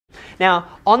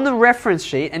Now, on the reference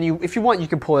sheet, and if you want, you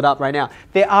can pull it up right now,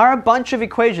 there are a bunch of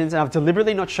equations, and I've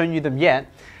deliberately not shown you them yet,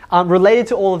 related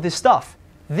to all of this stuff.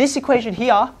 This equation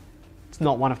here, it's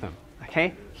not one of them,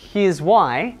 okay? Here's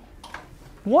why.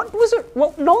 What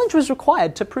knowledge was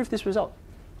required to prove this result?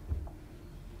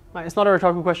 Right, it's not a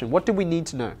rhetorical question. What do we need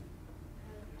to know?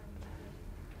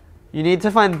 You need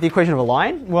to find the equation of a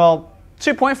line. Well,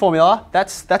 2-point formula,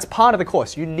 that's part of the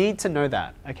course. You need to know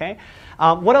that, okay?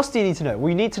 What else do you need to know? Well,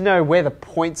 you need to know where the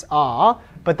points are,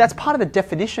 but that's part of the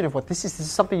definition of what this is. This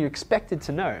is something you're expected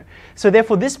to know. So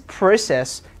therefore, this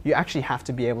process, you actually have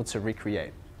to be able to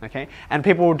recreate, okay? And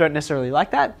people who don't necessarily like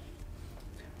that,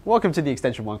 welcome to the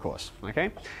Extension 1 course,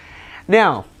 okay?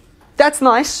 Now, that's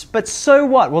nice, but so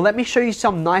what? Well, let me show you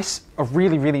a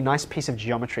really, really nice piece of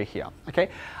geometry here, okay?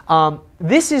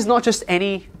 This is not just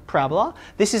any parabola.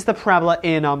 This is the parabola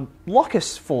in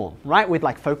locus form, right? With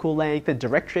like focal length and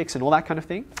directrix and all that kind of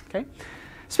thing, okay?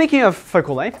 Speaking of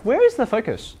focal length, where is the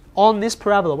focus on this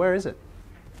parabola? Where is it?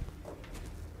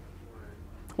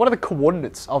 What are the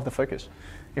coordinates of the focus?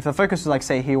 If the focus is like,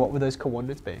 say, here, what would those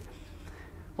coordinates be?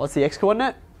 What's the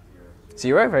x-coordinate?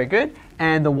 0, very good.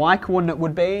 And the y-coordinate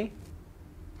would be?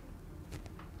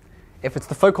 If it's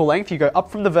the focal length, you go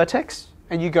up from the vertex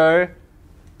and you go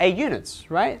a units,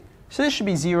 right? So this should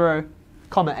be 0,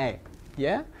 a,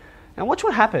 yeah? And watch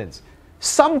what happens.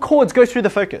 Some chords go through the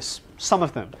focus, some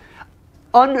of them.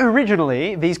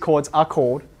 Unoriginally, these chords are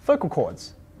called focal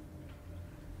chords.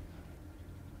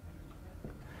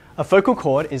 A focal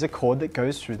chord is a chord that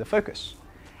goes through the focus.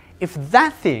 If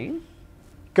that thing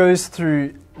goes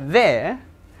through there,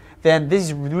 then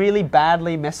these really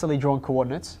badly, messily drawn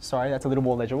coordinates, sorry, that's a little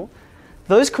more legible,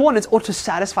 those coordinates ought to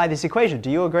satisfy this equation. Do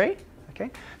you agree? Okay.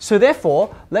 So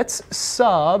therefore, let's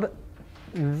sub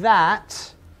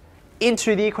that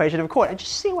into the equation of a chord and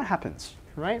just see what happens,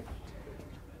 right?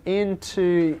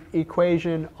 Into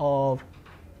equation of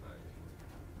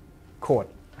chord,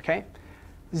 okay?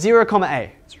 0,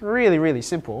 a. It's really, really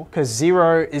simple because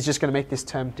 0 is just going to make this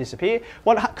term disappear.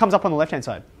 What comes up on the left-hand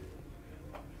side?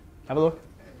 Have a look.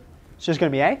 It's just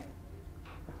going to be a.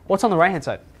 What's on the right-hand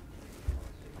side?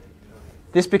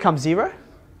 This becomes 0.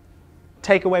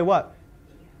 Take away what?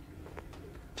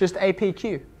 Just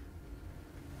APQ.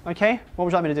 Okay, what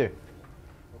would you like me to do?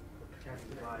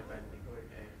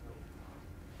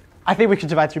 I think we could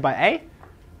divide through by A.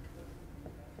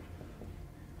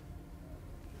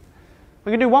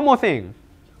 We're going to do one more thing.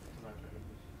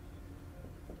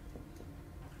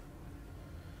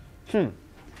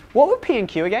 What were P and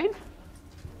Q again?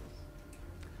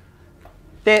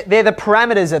 They're the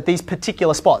parameters at these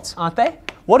particular spots, aren't they?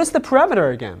 What is the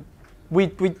parameter again? We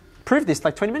proved this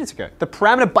like 20 minutes ago. The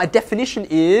parameter by definition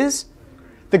is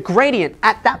the gradient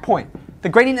at that point. The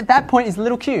gradient at that point is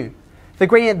little q. The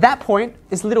gradient at that point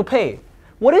is little p.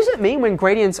 What does it mean when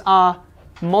gradients are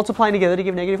multiplying together to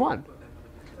give -1?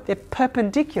 They're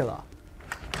perpendicular.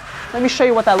 Let me show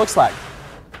you what that looks like.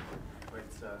 Wait,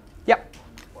 sir. Yep.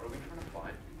 What are we trying to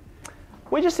find?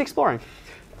 We're just exploring.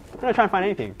 We're not trying to find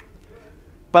anything.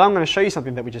 But I'm going to show you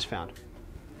something that we just found.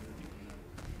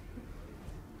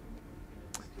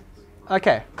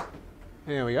 Okay.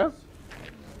 There we go.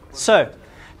 So,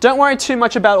 don't worry too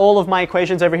much about all of my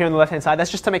equations over here on the left-hand side.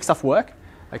 That's just to make stuff work.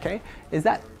 Okay. Is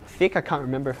that thick? I can't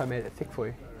remember if I made it thick for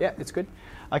you. Yeah, it's good.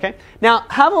 Okay. Now,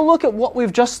 have a look at what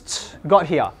we've just got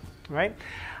here. Right?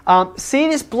 See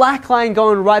this black line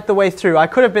going right the way through. I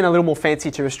could have been a little more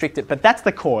fancy to restrict it, but that's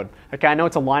the chord. Okay. I know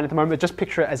it's a line at the moment, but just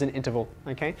picture it as an interval.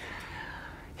 Okay.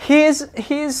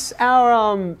 Here's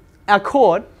our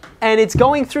chord, and it's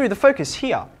going through the focus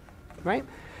here, right?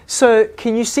 So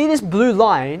can you see this blue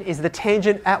line is the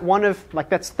tangent at one of, like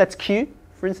that's Q,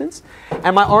 for instance,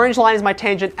 and my orange line is my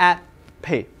tangent at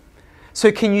P.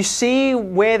 So can you see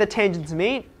where the tangents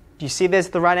meet? Do you see there's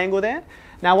the right angle there?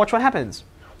 Now watch what happens.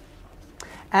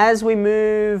 As we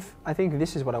move, I think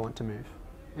this is what I want to move.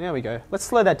 There we go. Let's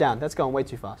slow that down. That's going way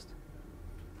too fast.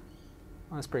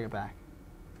 Let's bring it back.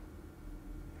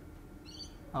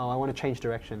 Oh, I want to change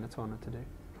direction. That's what I want to do.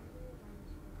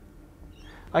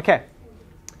 Okay.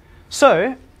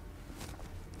 So,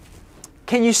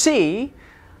 can you see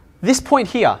this point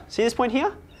here? See this point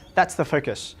here? That's the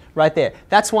focus right there.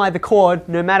 That's why the chord,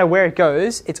 no matter where it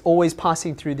goes, it's always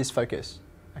passing through this focus.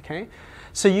 Okay?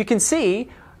 So you can see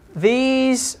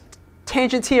these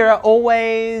tangents here are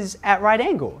always at right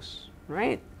angles,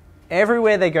 right?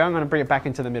 Everywhere they go, I'm going to bring it back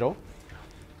into the middle.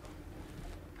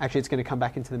 Actually, it's going to come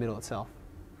back into the middle itself.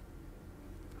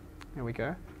 There we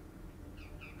go.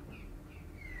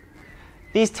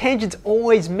 These tangents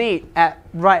always meet at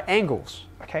right angles,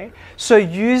 okay? So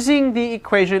using the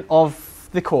equation of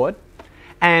the chord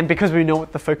And because we know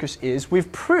what the focus is,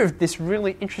 we've proved this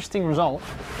really interesting result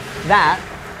that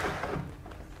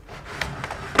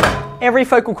every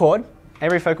focal chord,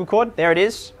 there it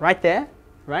is, right there,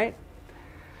 right?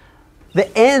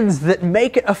 The ends that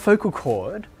make it a focal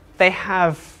chord, they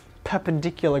have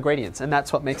perpendicular gradients, and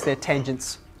that's what makes their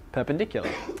tangents perpendicular,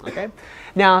 okay?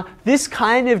 Now, this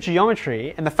kind of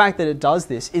geometry, and the fact that it does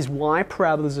this, is why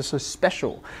parabolas are so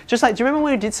special. Just like, do you remember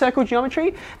when we did circle geometry?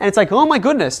 And it's like, oh my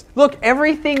goodness, look,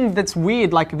 everything that's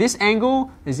weird, like this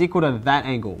angle is equal to that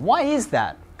angle. Why is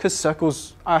that? Because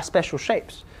circles are special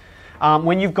shapes.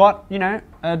 When you've got, you know,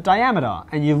 a diameter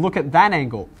and you look at that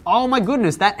angle, oh my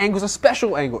goodness, that angle's a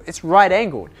special angle. It's right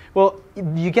angled. Well,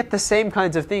 you get the same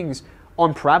kinds of things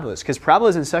on parabolas, because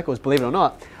parabolas and circles, believe it or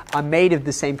not, are made of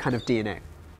the same kind of DNA.